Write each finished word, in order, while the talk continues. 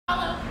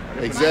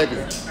Exactly.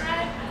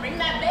 Ring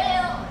that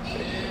bell.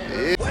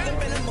 Yeah.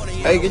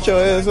 Hey, get your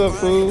ass up,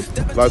 fool.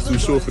 Life's too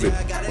short for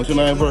that. What's your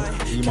name, bro?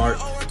 E-Mark.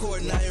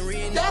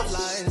 That's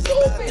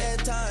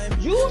stupid.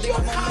 Use your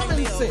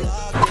common sense.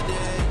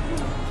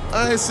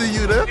 I ain't see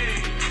you there.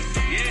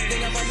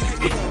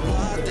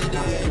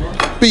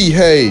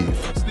 Behave.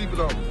 Sleep it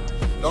on me.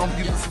 Don't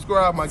forget to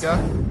subscribe, my guy.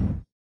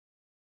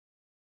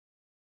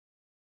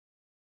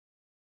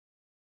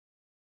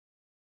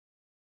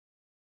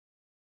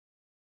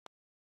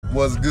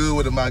 What's good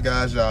with it, my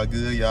guys? Y'all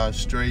good? Y'all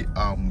straight?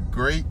 I'm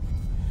great.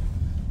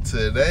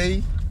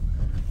 Today,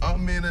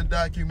 I'm in a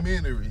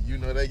documentary. You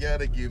know, they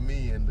gotta get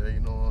me in there,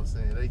 you know what I'm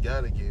saying? They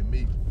gotta get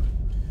me.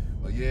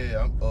 But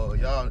yeah,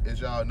 y'all,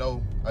 as y'all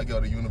know, I go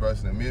to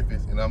University of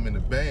Memphis and I'm in the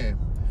band.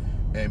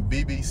 And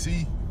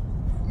BBC,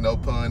 no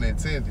pun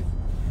intended,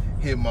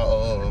 hit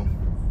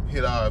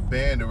our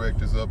band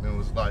directors up and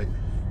was like,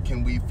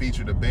 can we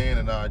feature the band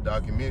in our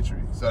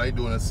documentary? So they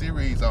doing a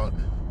series on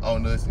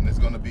us, and it's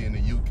gonna be in the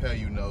UK,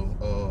 you know.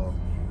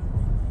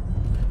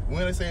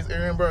 When they say it's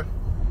airing, bro?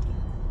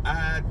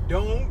 I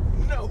don't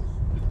know.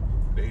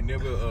 They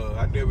never,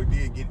 I never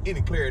did get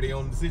any clarity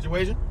on the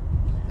situation.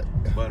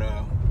 But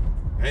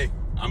hey,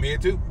 I'm here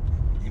too.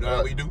 You know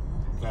how we do.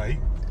 Like,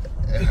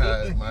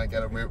 Mine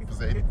gotta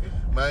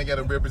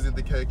represent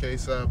the KK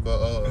side,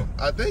 but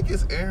I think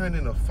it's airing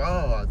in the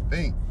fall, I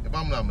think, if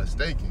I'm not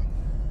mistaken.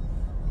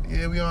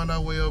 Yeah, we on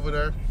our way over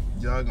there.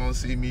 Y'all gonna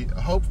see me.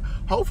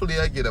 Hopefully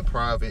I get a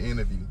private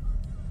interview.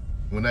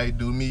 When they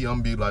do me,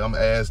 I'm gonna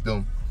ask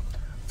them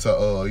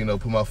to you know,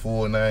 put my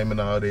full name and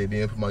all that,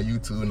 then put my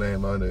YouTube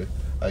name on there.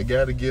 I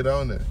gotta get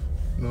on there.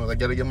 You know, I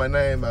gotta get my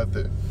name out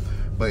there.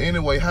 But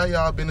anyway, how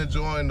y'all been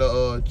enjoying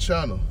the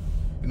channel?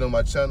 You know,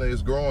 my channel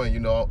is growing. You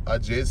know, I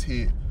just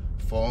hit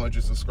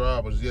 400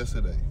 subscribers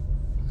yesterday.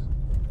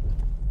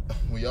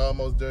 We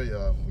almost there,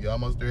 y'all. We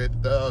almost there at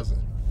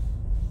 1,000.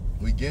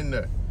 We getting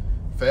there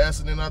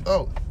faster than I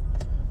thought.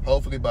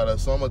 Hopefully by the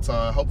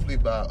summertime, hopefully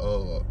by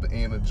the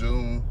end of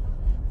June,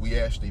 we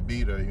actually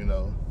be there, you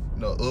know.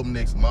 You know, Up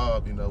Next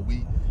Mob, you know,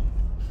 we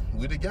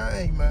the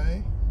gang,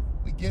 man.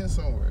 We getting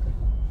somewhere.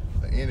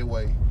 But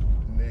anyway,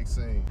 next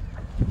scene.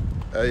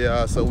 Hey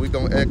y'all, so we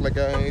gonna act like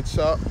I ain't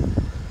chopped.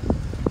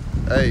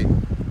 Hey,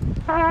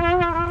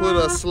 put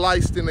a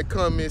sliced in the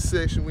comment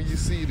section when you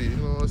see this, you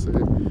know what I'm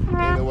saying?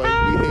 Anyway,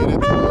 we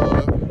headed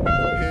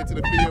to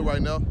the field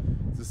right now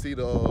to see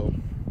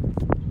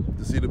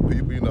the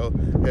people, you know,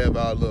 have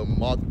our little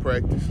mock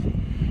practice.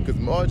 Cause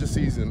marching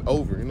season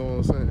over, you know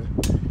what I'm saying?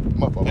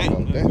 My fault,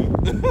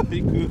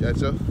 damn.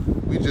 Gotcha.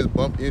 We just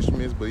bump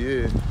instruments, but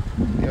yeah,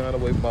 we on the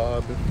way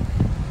mobbing.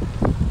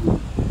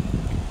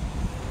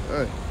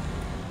 Hey.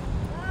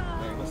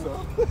 Hello. What's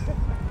up?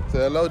 Say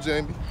hello,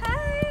 Jamie.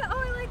 Hey. Oh,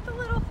 I like the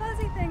little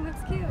fuzzy thing.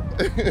 That's cute.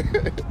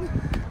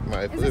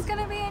 Is this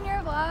gonna be in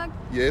your vlog?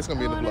 Yeah, it's gonna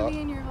be in the vlog. I wanna be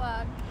in your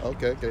vlog.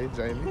 Okay,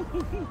 Jamie.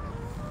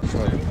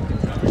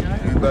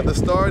 We about to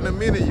start in a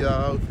minute,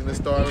 y'all. We're gonna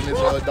start on this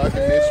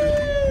documentary.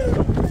 You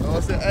know what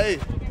I'm saying? Hey,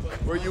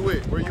 where you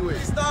at? Where you at?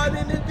 We started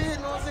in this bit, you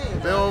know what I'm saying?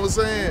 You know what I'm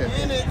saying?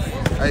 In it.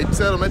 Hey,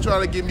 tell them they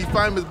trying to get me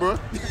famous, bro.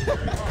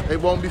 They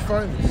won't be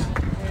famous.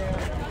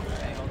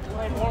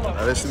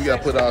 Now, let's see, we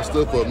gotta put our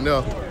stuff up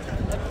now.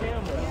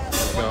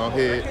 Go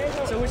ahead.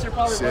 So what's your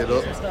favorite set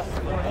up.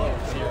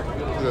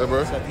 Yeah,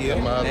 bro.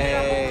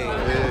 Hey.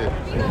 Yeah.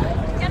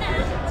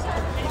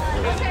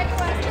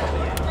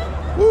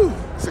 Woo,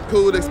 it's a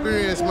cool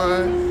experience,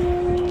 man.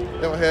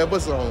 They gonna have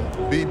us on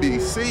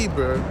BBC,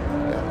 bro.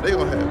 Yeah, they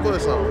gonna have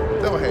us on.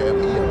 They gonna have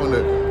me on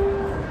there.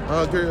 I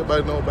don't care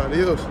about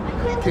nobody else.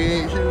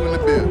 King Hugh in the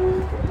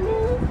building.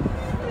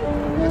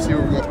 Let's see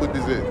where we're gonna put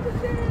this in.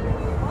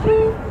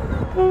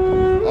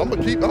 I'm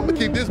gonna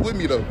keep this with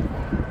me though.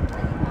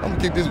 I'm gonna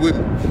keep this with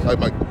me, like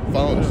my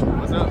phones.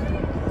 what's up?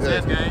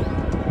 Yeah.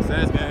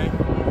 Sass gang.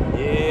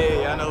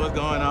 Yeah, y'all know what's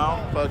going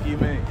on. Fuck you,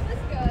 man.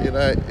 You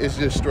know, it's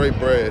just straight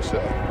brass,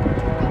 y'all.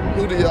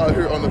 Who do y'all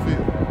hear on the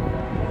field?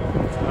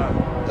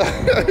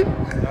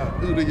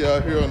 Who do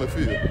y'all hear on the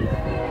field?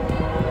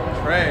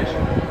 Trash.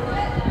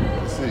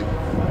 Let's see.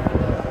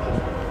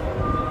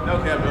 No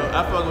cap, though.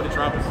 I fuck with the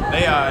trumpets.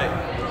 They alright.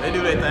 They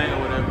do their thing or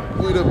whatever.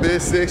 We the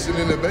best section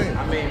in the band.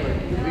 I mean,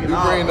 We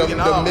bring the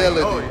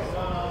melody.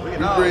 We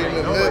bring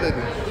the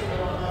melody.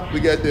 We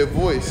got that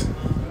voice.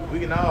 We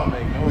can all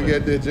make noise. We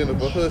got that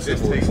Jennifer Hudson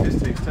voice. This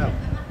takes talent.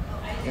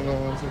 You know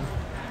what I'm saying?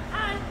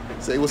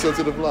 Say what's up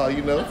to the vlog,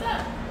 you know? What's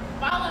up?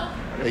 Follow.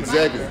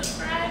 Exactly.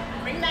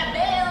 Ring that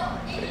bell.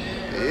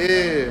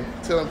 Yeah.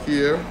 Tell them,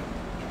 Kiera.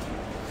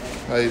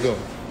 How you doing?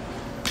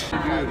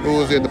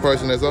 Who is it? The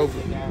person that's over?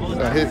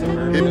 Hit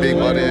big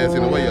body ass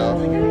in the way, y'all.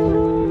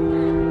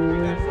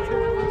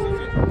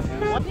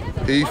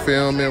 He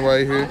filming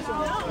right here.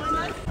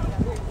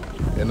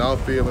 And I'm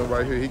filming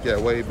right here. He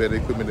got way better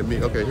equipment than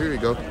me. Okay, here we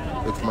go.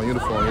 Look at my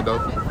uniform, you know.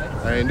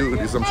 I ain't new to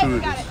this, I'm true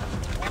to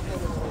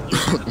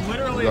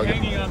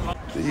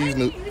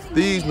this.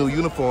 These new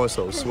uniforms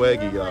so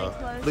swaggy, y'all.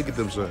 Look at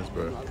them shirts,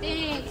 bro.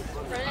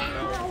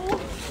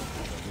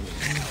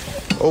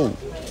 Oh.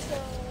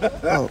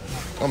 Oh,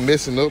 I'm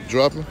messing up,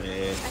 dropping.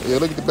 Yeah,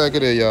 look at the back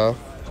of there, y'all.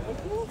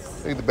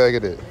 Look at the back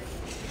of that.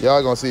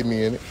 Y'all gonna see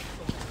me in it.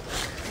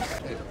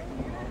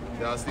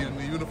 Y'all see the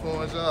new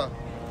uniforms, y'all?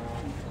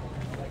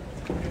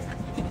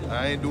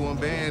 I ain't doing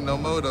band no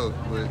more though,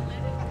 but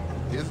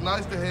it's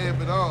nice to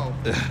have it on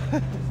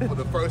for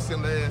the first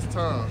and last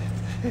time.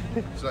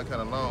 It's not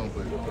kind of long,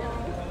 but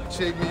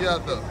check me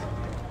out though.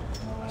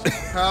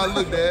 How I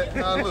look, Dad?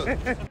 How I look?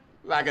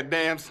 Like a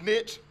damn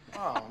snitch.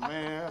 Oh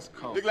man, that's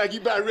cold. Look like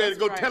you about ready to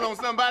go tell on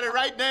somebody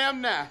right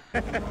damn now.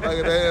 Like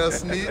a damn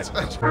snitch.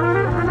 Full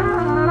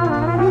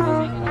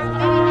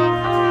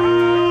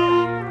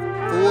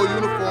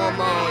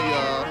uniform on,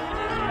 y'all.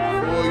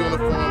 Full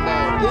uniform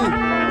on.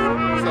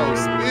 Ooh, so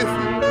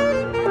spiffy.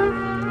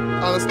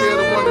 On a scale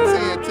of 1 to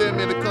 10, tell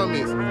me in the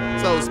comments.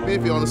 So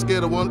spiffy on a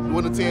scale of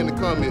 1 to 10 in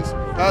the comments.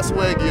 How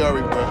swaggy are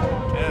we, bro?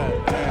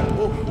 Yeah,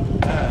 Ooh.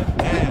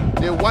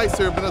 They're white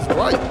serving us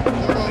right.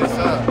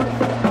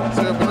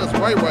 Serving us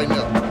right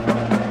now.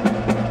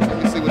 Let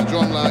me see what the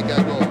drum line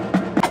got going.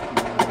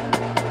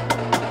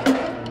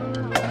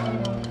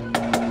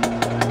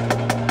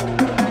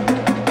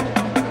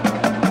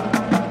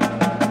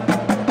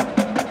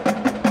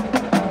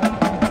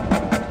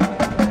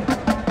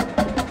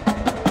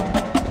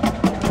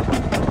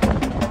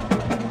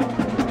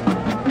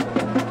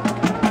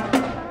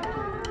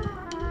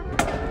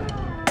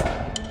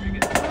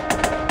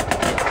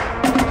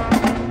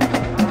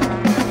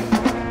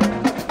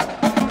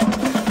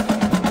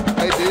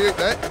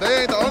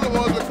 They ain't the only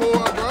ones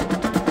recording, bro.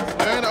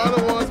 They ain't the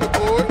only ones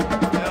recording.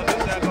 yeah,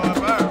 this shit going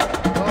viral.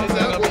 This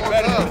shit gonna be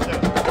better than the show.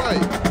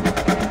 Right.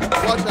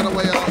 Watch how the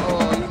way I,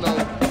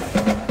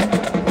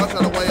 watch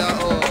how the way I,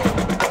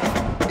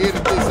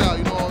 edit this out,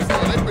 you know what I'm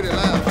saying? They pretty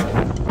loud.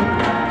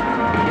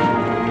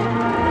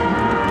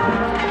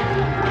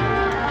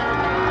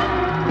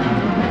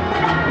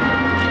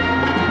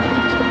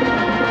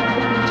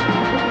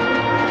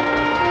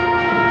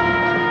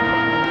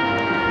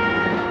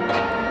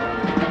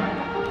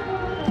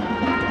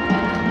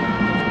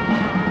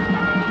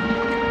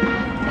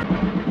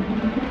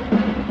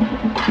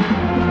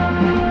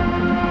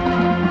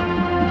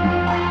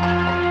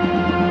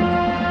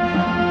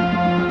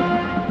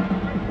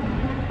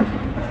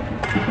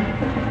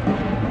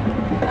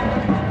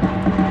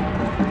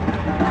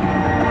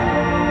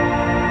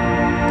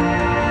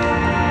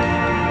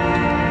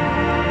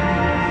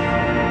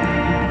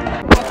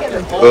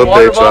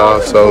 Update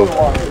y'all, so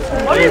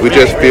we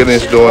just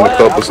finished doing a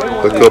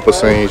couple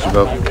scenes, you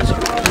know.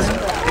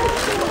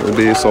 We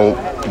did some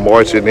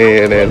marching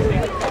in and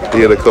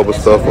did a couple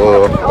stuff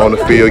on the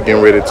field,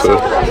 getting ready to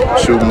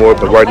shoot more,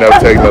 but right now we're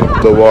taking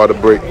the water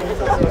break.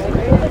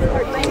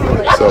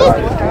 So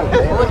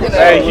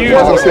Hey, Hugh,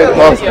 what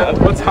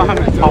time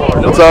is it?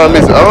 what time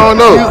is it? I don't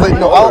know.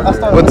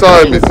 What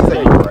time is it?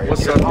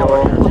 What's up,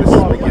 y'all? This is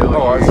Miguel.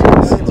 Oh,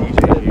 this is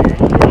TJ here.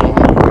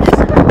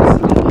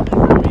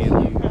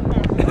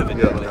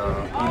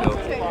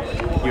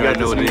 You already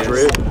know what it is.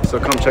 So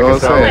come check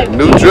us out.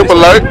 New drip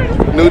alert.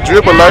 New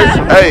drip alert.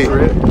 Hey, I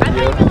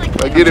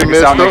get it, Check us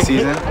man. out next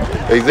season.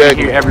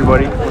 Exactly. Here,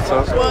 everybody. What's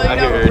up? I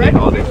hear everything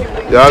all day.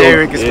 Y'all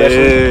Derek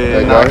especially.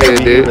 Yeah, go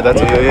ahead, dude. But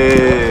that's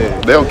okay.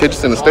 They don't catch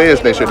us in the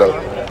stands next year, though.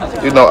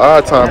 You know,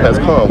 our time has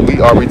come. We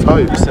are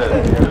retired.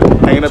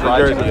 Hanging up the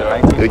jersey.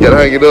 You gotta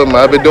hang it up, man.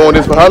 I've been doing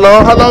this for how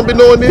long? How long been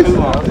doing this?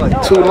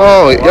 Too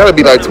long. It gotta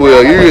be like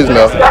 12 years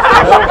now.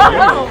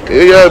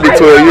 It gotta be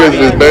 12 years of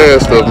this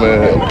bad stuff,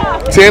 man.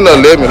 10 or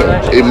 11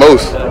 at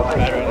most.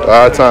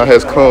 Our time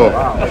has come.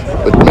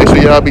 But make sure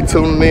y'all be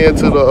tuning in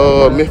to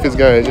the Memphis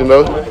games, you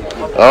know.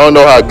 I don't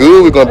know how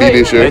good we're gonna be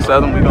this year. Hey,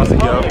 Southern, we gonna see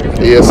y'all.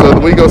 Yeah,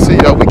 Southern, we gonna see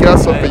y'all. We got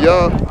something for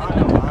y'all.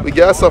 We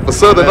got something for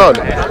Southern on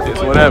it.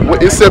 It's whatever.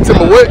 It's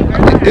September what?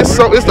 It's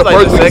the It's like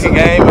first the second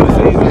game of the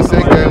season. It's the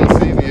second game of the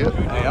season, yeah.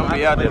 Hey, I'm gonna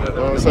be out there. You know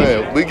what I'm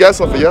saying? We got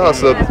something for y'all,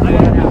 Southern.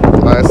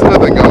 Like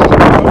Southern gonna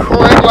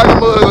crank like a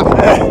mother.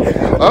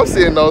 I'm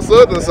sitting on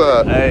Southern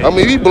side. Hey. I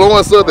mean, we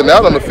blowing Southern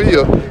out on the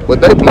field, but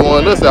they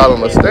blowing us out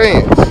on the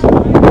stands.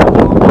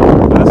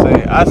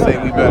 I say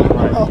we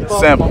better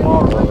sample.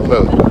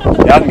 Look,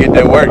 Y'all can get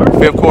that work.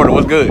 Fifth quarter,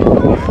 what's good?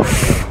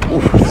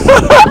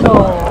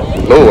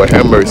 Lord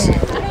have mercy.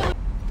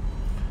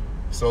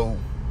 So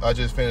I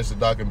just finished the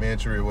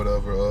documentary or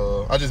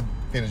whatever. I just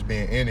finished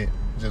being in it.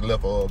 Just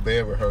left a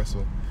band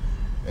rehearsal.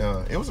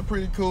 It was a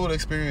pretty cool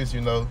experience,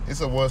 you know.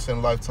 It's a once in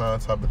a lifetime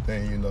type of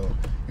thing, you know.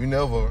 You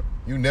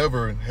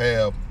never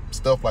have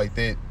stuff like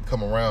that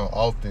come around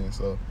often.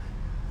 So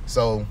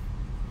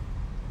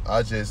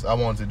I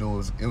wanted to do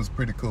it. It was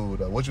pretty cool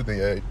though. What you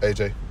think,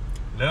 AJ?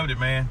 Loved it,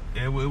 man.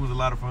 It was a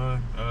lot of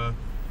fun.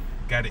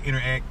 Got to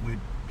interact with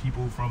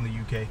people from the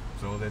UK,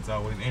 so that's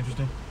always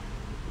interesting.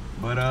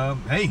 But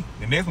hey,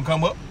 the next one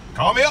come up,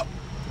 call me up.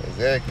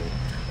 Exactly.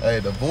 Hey,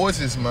 the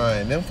voice is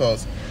mine. Them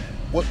folks.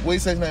 What you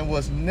say his name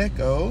was?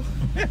 Neko.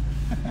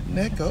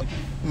 Neko.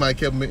 Mike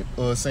kept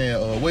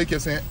saying. Wade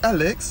kept saying,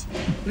 Alex.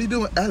 What are you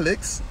doing,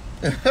 Alex?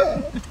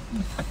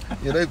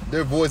 Yeah,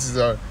 their voices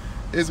are.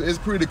 It's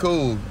pretty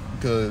cool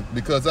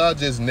because I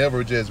just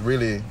never just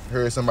really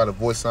heard somebody's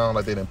voice sound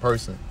like that in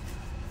person.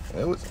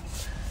 It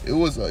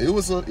was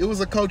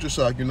a culture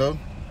shock, you know.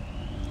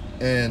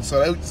 And so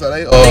they said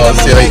they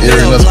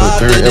airing us for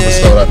the 3rd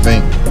episode, I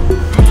think.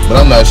 But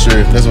I'm not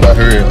sure. That's what I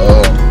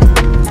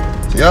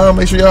heard. So y'all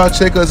make sure y'all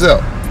check us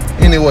out.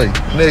 Anyway,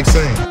 next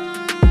thing.